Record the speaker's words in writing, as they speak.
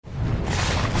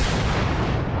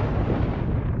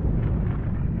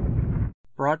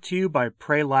Brought to you by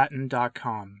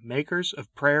PrayLatin.com, makers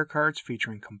of prayer cards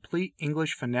featuring complete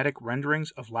English phonetic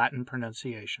renderings of Latin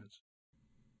pronunciations.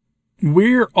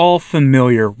 We're all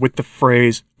familiar with the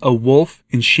phrase, a wolf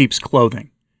in sheep's clothing.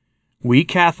 We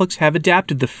Catholics have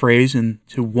adapted the phrase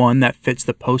into one that fits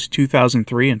the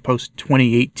post-2003 and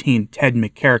post-2018 Ted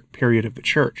McCarrick period of the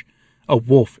Church, a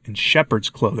wolf in shepherd's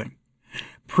clothing.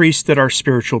 Priests that are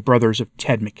spiritual brothers of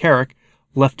Ted McCarrick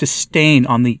left a stain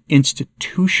on the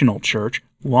institutional Church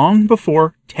long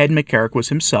before Ted McCarrick was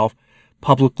himself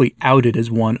publicly outed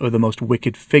as one of the most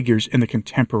wicked figures in the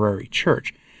contemporary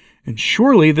Church. And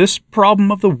surely this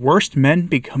problem of the worst men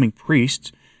becoming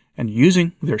priests and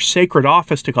using their sacred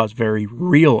office to cause very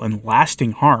real and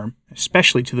lasting harm,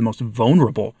 especially to the most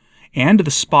vulnerable and to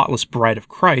the spotless bride of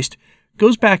Christ,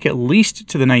 goes back at least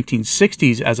to the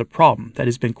 1960s as a problem that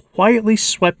has been quietly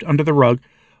swept under the rug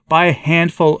by a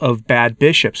handful of bad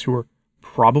bishops who are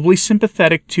probably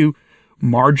sympathetic to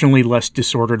marginally less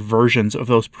disordered versions of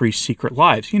those priests' secret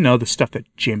lives. You know, the stuff that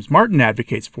James Martin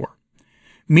advocates for.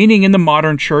 Meaning in the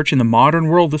modern church, in the modern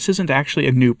world, this isn't actually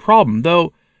a new problem,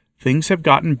 though things have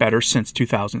gotten better since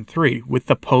 2003, with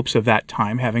the popes of that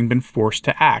time having been forced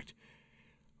to act.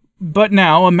 But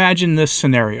now, imagine this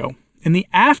scenario. In the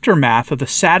aftermath of the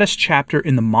saddest chapter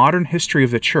in the modern history of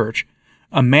the church,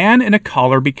 a man in a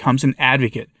collar becomes an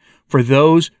advocate for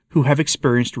those who have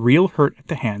experienced real hurt at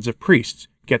the hands of priests,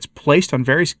 gets placed on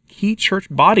various key church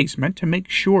bodies meant to make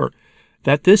sure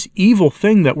that this evil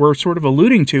thing that we're sort of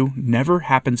alluding to never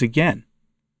happens again.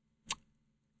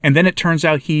 And then it turns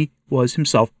out he was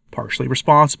himself partially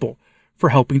responsible for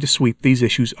helping to sweep these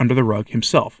issues under the rug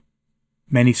himself.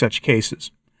 Many such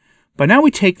cases. But now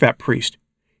we take that priest,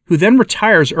 who then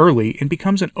retires early and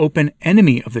becomes an open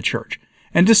enemy of the church,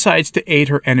 and decides to aid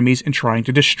her enemies in trying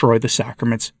to destroy the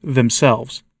sacraments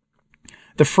themselves.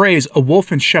 The phrase, a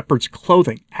wolf in shepherd's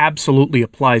clothing, absolutely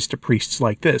applies to priests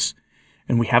like this,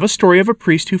 and we have a story of a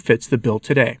priest who fits the bill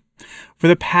today. For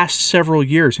the past several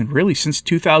years, and really since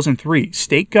 2003,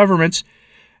 state governments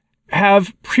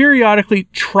have periodically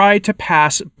tried to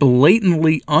pass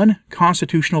blatantly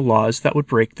unconstitutional laws that would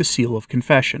break the seal of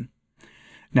confession.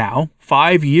 Now,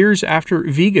 5 years after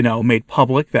Vigano made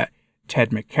public that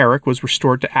Ted McCarrick was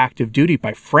restored to active duty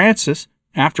by Francis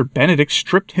after Benedict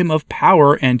stripped him of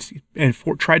power and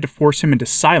tried to force him into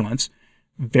silence,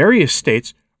 various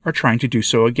states are trying to do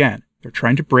so again. They're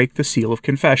trying to break the seal of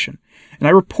confession. And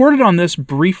I reported on this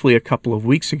briefly a couple of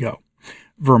weeks ago.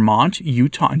 Vermont,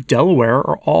 Utah, and Delaware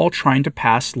are all trying to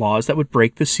pass laws that would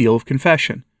break the seal of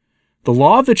confession. The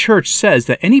law of the church says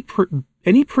that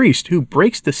any priest who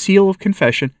breaks the seal of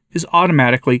confession is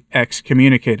automatically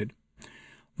excommunicated.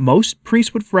 Most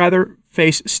priests would rather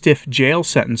face stiff jail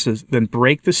sentences than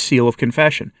break the seal of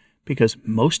confession, because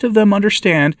most of them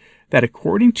understand that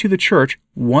according to the church,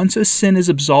 once a sin is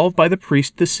absolved by the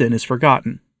priest, the sin is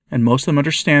forgotten, and most of them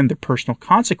understand the personal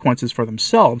consequences for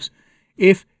themselves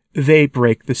if they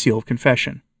break the seal of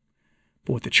confession.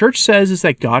 But what the church says is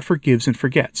that God forgives and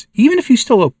forgets. Even if you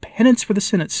still owe penance for the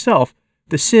sin itself,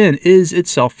 the sin is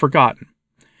itself forgotten.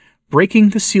 Breaking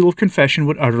the seal of confession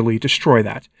would utterly destroy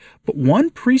that. But one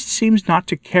priest seems not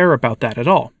to care about that at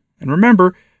all. And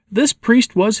remember, this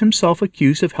priest was himself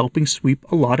accused of helping sweep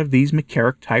a lot of these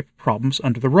McCarrick-type problems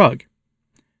under the rug.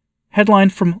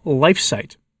 Headline from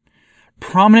LifeSite.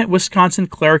 Prominent Wisconsin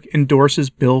cleric endorses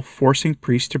bill forcing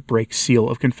priests to break seal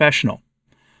of confessional.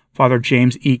 Father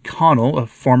James E. Connell, a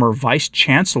former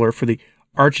vice-chancellor for the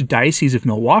Archdiocese of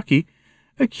Milwaukee,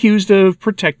 accused of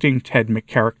protecting Ted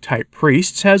McCarrick-type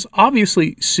priests, has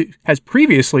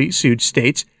previously sued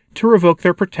states to revoke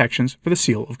their protections for the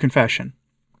seal of confession.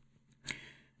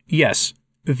 Yes,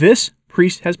 this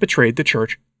priest has betrayed the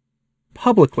church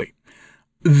publicly.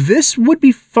 This would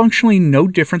be functionally no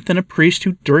different than a priest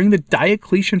who, during the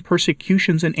Diocletian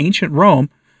persecutions in ancient Rome,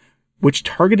 which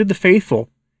targeted the faithful,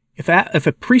 if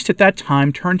a priest at that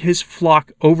time turned his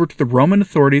flock over to the Roman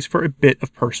authorities for a bit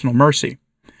of personal mercy.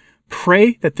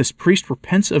 Pray that this priest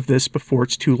repents of this before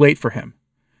it's too late for him.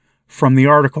 From the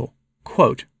article,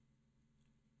 quote,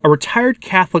 a retired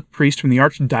Catholic priest from the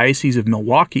Archdiocese of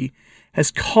Milwaukee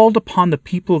has called upon the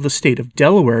people of the state of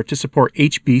Delaware to support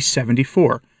HB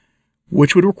 74,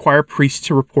 which would require priests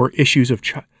to report issues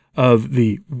of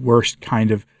the worst kind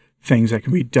of things that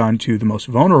can be done to the most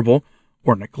vulnerable,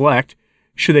 or neglect,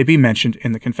 should they be mentioned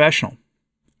in the confessional.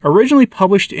 Originally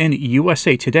published in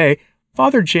USA Today,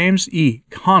 Father James E.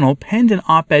 Connell penned an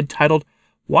op-ed titled,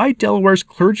 Why Delaware's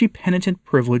Clergy Penitent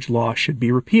Privilege Law Should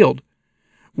Be Repealed,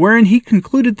 wherein he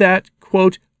concluded that,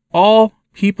 quote, all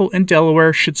people in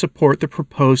Delaware should support the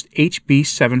proposed HB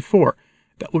 74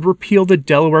 that would repeal the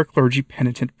Delaware Clergy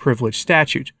Penitent Privilege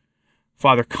Statute.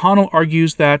 Father Connell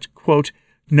argues that, quote,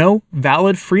 no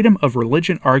valid freedom of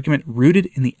religion argument rooted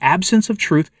in the absence of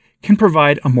truth can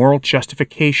provide a moral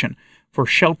justification for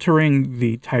sheltering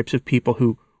the types of people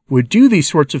who would do these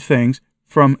sorts of things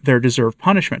from their deserved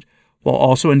punishment, while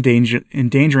also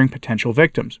endangering potential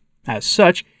victims. As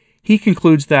such, he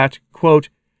concludes that, quote,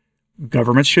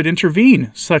 governments should intervene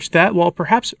such that, while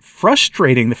perhaps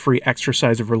frustrating the free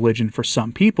exercise of religion for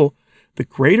some people, the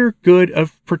greater good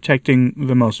of protecting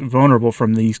the most vulnerable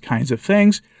from these kinds of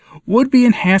things would be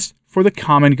enhanced for the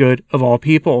common good of all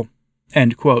people.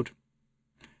 End quote.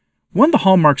 One of the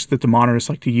hallmarks that the modernists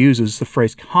like to use is the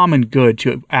phrase common good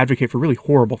to advocate for really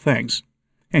horrible things.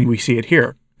 And we see it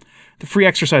here. The free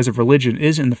exercise of religion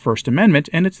is in the First Amendment,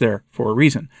 and it's there for a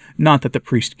reason. Not that the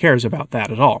priest cares about that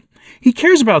at all. He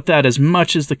cares about that as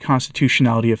much as the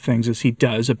constitutionality of things as he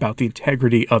does about the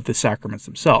integrity of the sacraments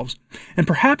themselves. And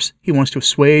perhaps he wants to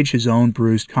assuage his own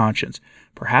bruised conscience.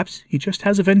 Perhaps he just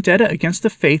has a vendetta against the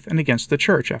faith and against the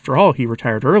church. After all, he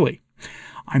retired early.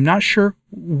 I'm not sure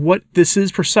what this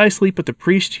is precisely, but the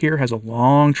priest here has a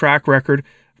long track record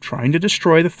of trying to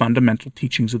destroy the fundamental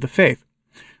teachings of the faith.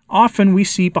 Often we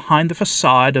see behind the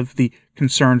facade of the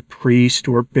concerned priest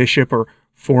or bishop or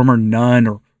former nun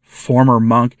or former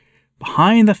monk,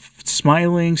 behind the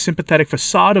smiling, sympathetic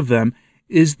facade of them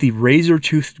is the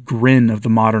razor-toothed grin of the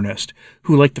modernist,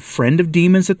 who, like the friend of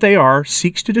demons that they are,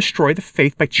 seeks to destroy the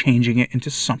faith by changing it into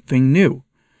something new.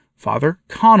 Father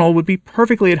Connell would be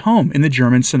perfectly at home in the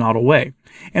German synodal way,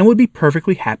 and would be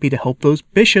perfectly happy to help those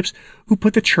bishops who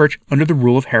put the church under the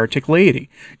rule of heretic laity,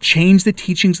 change the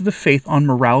teachings of the faith on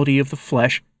morality of the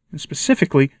flesh, and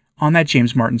specifically on that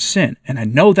James Martin sin. And I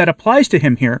know that applies to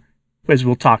him here, as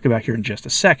we'll talk about here in just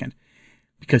a second,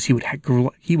 because he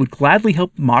would gladly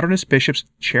help modernist bishops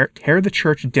tear the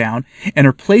church down and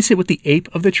replace it with the ape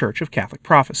of the Church of Catholic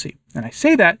Prophecy. And I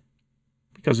say that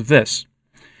because of this.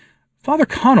 Father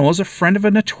Connell is a friend of a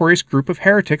notorious group of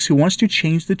heretics who wants to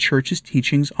change the church's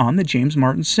teachings on the James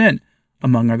Martin sin,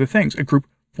 among other things, a group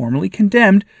formally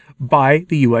condemned by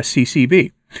the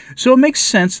USCCB. So it makes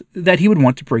sense that he would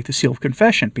want to break the seal of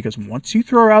confession, because once you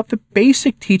throw out the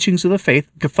basic teachings of the faith,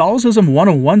 Catholicism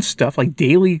 101 stuff like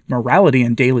daily morality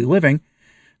and daily living,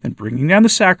 then bringing down the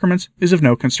sacraments is of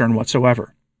no concern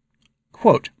whatsoever.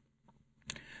 Quote,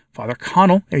 Father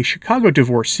Connell, a Chicago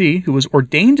divorcee who was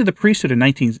ordained to the priesthood in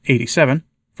 1987,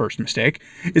 first mistake,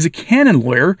 is a canon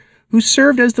lawyer who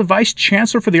served as the vice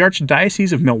chancellor for the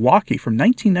Archdiocese of Milwaukee from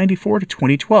 1994 to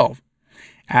 2012.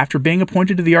 After being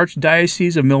appointed to the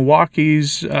Archdiocese of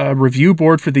Milwaukee's review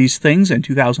board for these things in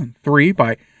 2003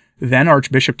 by then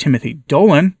Archbishop Timothy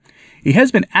Dolan, he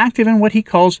has been active in what he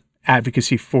calls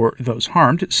advocacy for those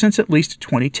harmed since at least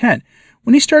 2010,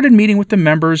 when he started meeting with the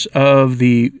members of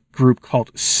the group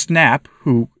called SNAP,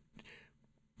 who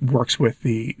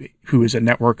is a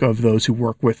network of those who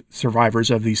work with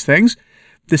survivors of these things,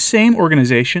 the same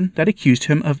organization that accused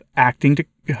him of acting to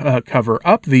cover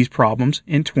up these problems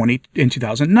in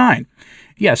 2009.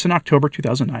 Yes, in October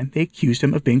 2009, they accused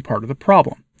him of being part of the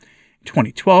problem. In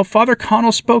 2012, Father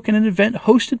Connell spoke at an event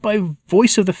hosted by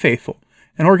Voice of the Faithful,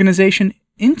 an organization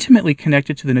intimately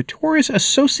connected to the notorious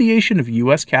Association of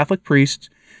U.S. Catholic Priests,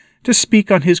 to speak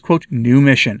on his, quote, new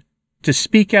mission, to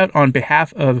speak out on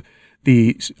behalf of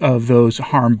those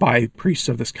harmed by priests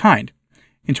of this kind.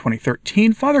 In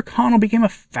 2013, Father Connell became a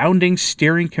founding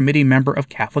steering committee member of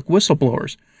Catholic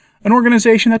Whistleblowers, an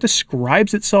organization that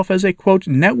describes itself as a, quote,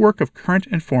 network of current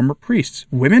and former priests,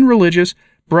 women religious,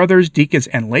 brothers, deacons,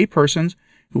 and laypersons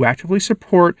who actively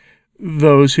support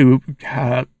those who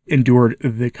endured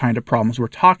the kind of problems we're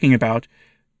talking about,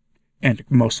 and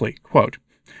mostly, quote.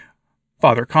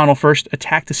 Father Connell first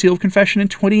attacked the seal of confession in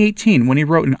 2018 when he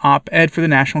wrote an op-ed for the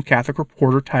National Catholic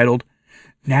Reporter titled,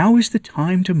 Now is the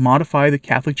time to modify the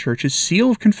Catholic Church's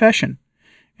seal of confession.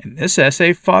 In this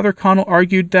essay, Father Connell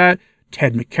argued that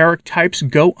Ted McCarrick types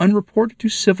go unreported to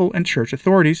civil and church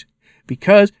authorities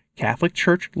because Catholic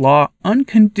Church law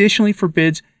unconditionally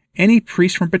forbids any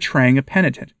priest from betraying a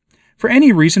penitent, for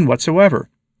any reason whatsoever.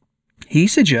 He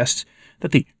suggests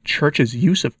that the Church's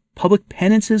use of public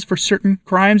penances for certain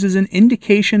crimes is an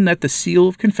indication that the seal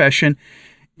of confession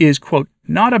is, quote,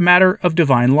 not a matter of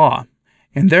divine law,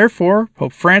 and therefore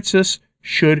Pope Francis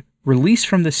should release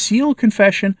from the seal of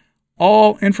confession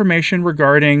all information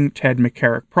regarding Ted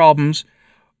McCarrick problems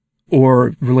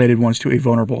or related ones to a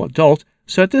vulnerable adult,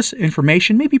 so that this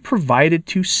information may be provided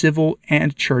to civil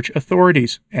and church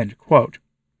authorities, end quote.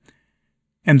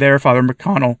 And there, Father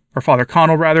Connell,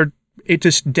 it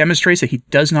just demonstrates that he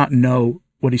does not know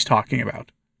what he's talking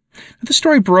about. The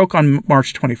story broke on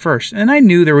March 21st, and I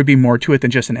knew there would be more to it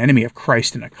than just an enemy of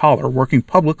Christ in a collar working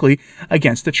publicly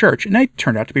against the church, and I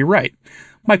turned out to be right.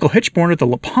 Michael Hitchborn of the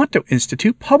Lepanto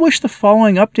Institute published the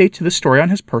following update to the story on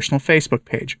his personal Facebook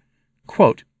page.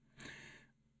 Quote,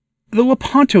 "The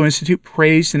Lepanto Institute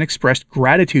praised and expressed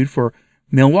gratitude for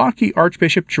Milwaukee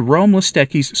Archbishop Jerome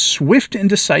Listecki's swift and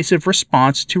decisive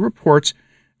response to reports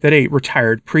that a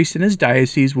retired priest in his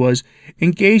diocese was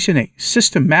engaged in a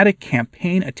systematic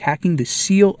campaign attacking the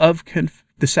seal of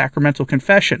the sacramental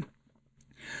confession.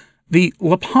 The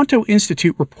Lepanto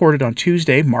Institute reported on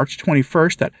Tuesday, March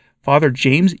 21st, that Father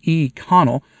James E.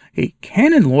 Connell, a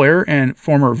canon lawyer and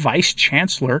former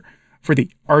vice-chancellor for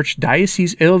the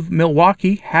Archdiocese of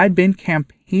Milwaukee, had been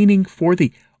campaigning for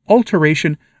the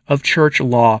alteration of church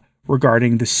law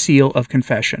regarding the seal of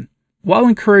confession, while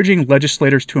encouraging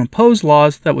legislators to impose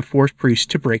laws that would force priests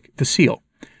to break the seal.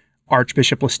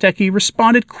 Archbishop Listecki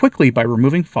responded quickly by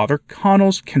removing Father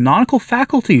Connell's canonical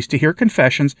faculties to hear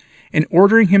confessions and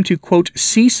ordering him to, quote,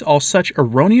 cease all such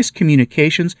erroneous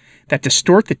communications that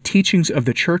distort the teachings of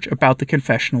the Church about the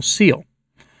confessional seal.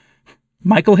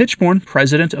 Michael Hitchborn,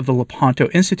 president of the Lepanto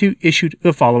Institute, issued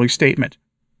the following statement.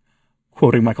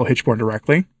 Quoting Michael Hitchborn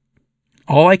directly,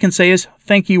 "All I can say is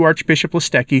thank you, Archbishop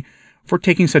Listecki, for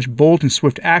taking such bold and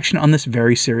swift action on this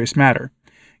very serious matter.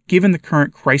 Given the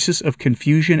current crisis of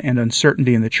confusion and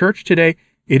uncertainty in the Church today,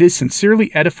 it is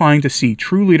sincerely edifying to see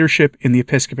true leadership in the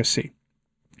episcopacy.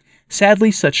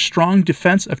 Sadly, such strong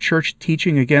defense of Church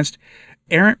teaching against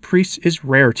errant priests is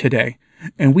rare today,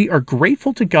 and we are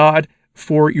grateful to God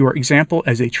for your example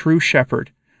as a true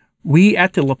shepherd. We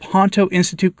at the Lepanto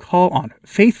Institute call on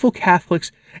faithful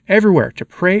Catholics everywhere to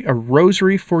pray a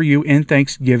rosary for you in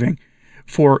thanksgiving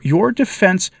for your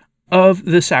defense of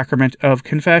the sacrament of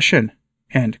confession."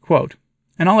 End quote.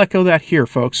 And I'll echo that here,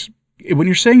 folks. When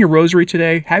you're saying your rosary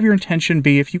today, have your intention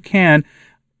be, if you can,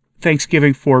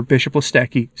 thanksgiving for Bishop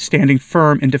Listecki standing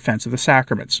firm in defense of the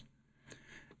sacraments.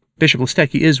 Bishop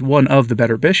Listecki is one of the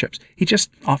better bishops. He just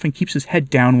often keeps his head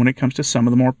down when it comes to some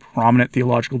of the more prominent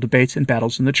theological debates and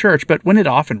battles in the Church, but when it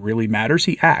often really matters,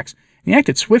 he acts. And he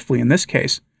acted swiftly in this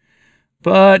case.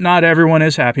 But not everyone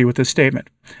is happy with this statement.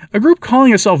 A group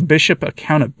calling itself Bishop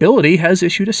Accountability has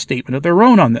issued a statement of their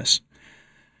own on this.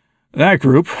 That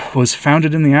group was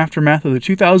founded in the aftermath of the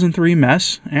 2003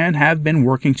 mess and have been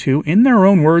working to, in their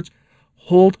own words,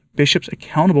 hold bishops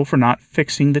accountable for not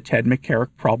fixing the Ted McCarrick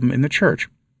problem in the Church.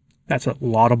 That's a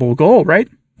laudable goal, right?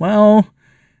 Well,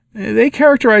 they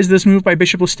characterize this move by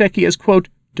Bishop Listecki as, quote,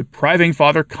 depriving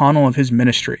Father Connell of his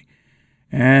ministry.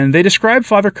 And they describe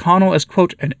Father Connell as,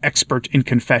 quote, an expert in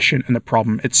confession and the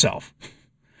problem itself.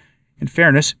 In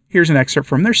fairness, here's an excerpt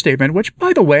from their statement, which,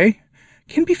 by the way,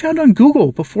 can be found on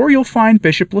Google before you'll find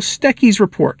Bishop Listecki's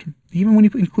report, even when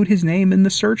you include his name in the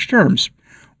search terms,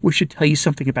 which should tell you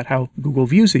something about how Google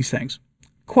views these things.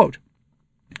 Quote,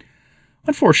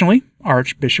 unfortunately,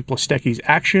 Archbishop Listecki's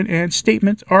action and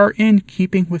statement are in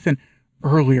keeping with an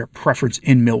earlier preference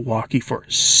in Milwaukee for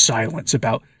silence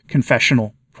about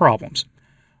confessional problems.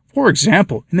 For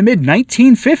example, in the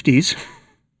mid-1950s,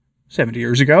 70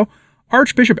 years ago,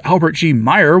 Archbishop Albert G.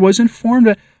 Meyer was informed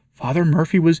that Father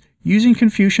Murphy was using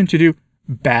Confucian to do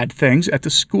bad things at the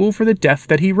school for the deaf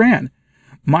that he ran.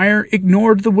 Meyer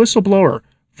ignored the whistleblower,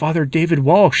 Father David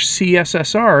Walsh,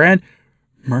 CSSR, and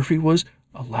Murphy was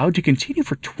allowed to continue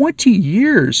for 20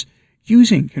 years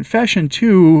using confession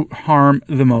to harm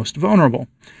the most vulnerable.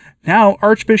 Now,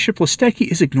 Archbishop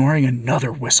Listecki is ignoring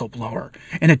another whistleblower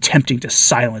and attempting to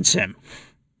silence him.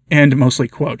 And mostly,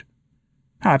 quote,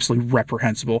 absolutely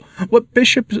reprehensible. What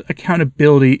Bishop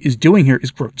Accountability is doing here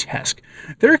is grotesque.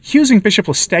 They're accusing Bishop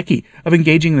Listecki of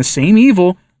engaging in the same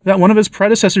evil that one of his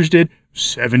predecessors did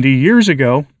 70 years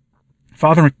ago.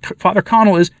 Father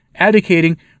Connell is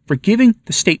advocating for giving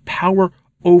the state power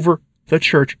over the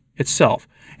Church itself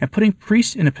and putting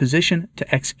priests in a position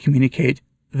to excommunicate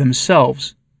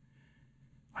themselves.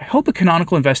 I hope a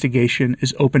canonical investigation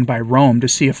is opened by Rome to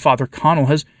see if Father Connell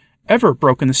has ever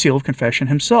broken the seal of confession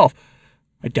himself.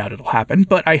 I doubt it'll happen,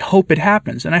 but I hope it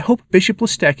happens, and I hope Bishop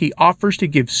Listecki offers to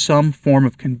give some form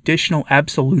of conditional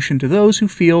absolution to those who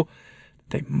feel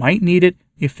they might need it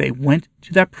if they went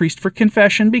to that priest for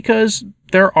confession, because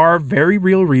there are very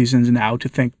real reasons now to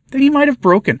think that he might have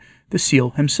broken the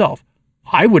seal himself.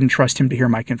 I wouldn't trust him to hear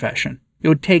my confession. It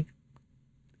would take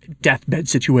a deathbed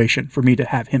situation for me to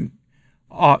have him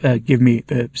give me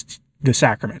the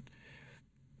sacrament.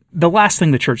 The last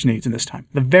thing the Church needs in this time,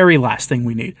 the very last thing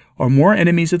we need, are more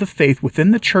enemies of the faith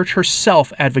within the Church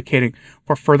herself advocating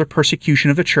for further persecution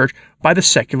of the Church by the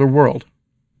secular world.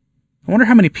 I wonder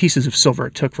how many pieces of silver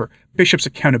it took for Bishop's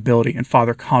Accountability and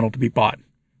Father Connell to be bought.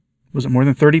 Was it more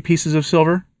than 30 pieces of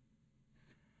silver?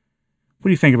 What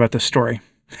do you think about this story?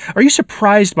 Are you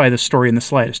surprised by this story in the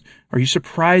slightest? Are you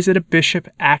surprised that a bishop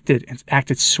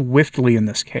acted swiftly in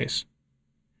this case?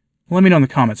 Let me know in the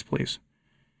comments, please.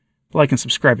 Like and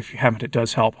subscribe if you haven't. It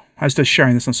does help. As does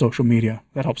sharing this on social media.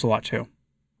 That helps a lot too.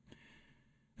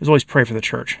 As always, pray for the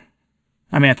church.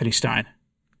 I'm Anthony Stein.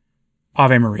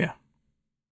 Ave Maria.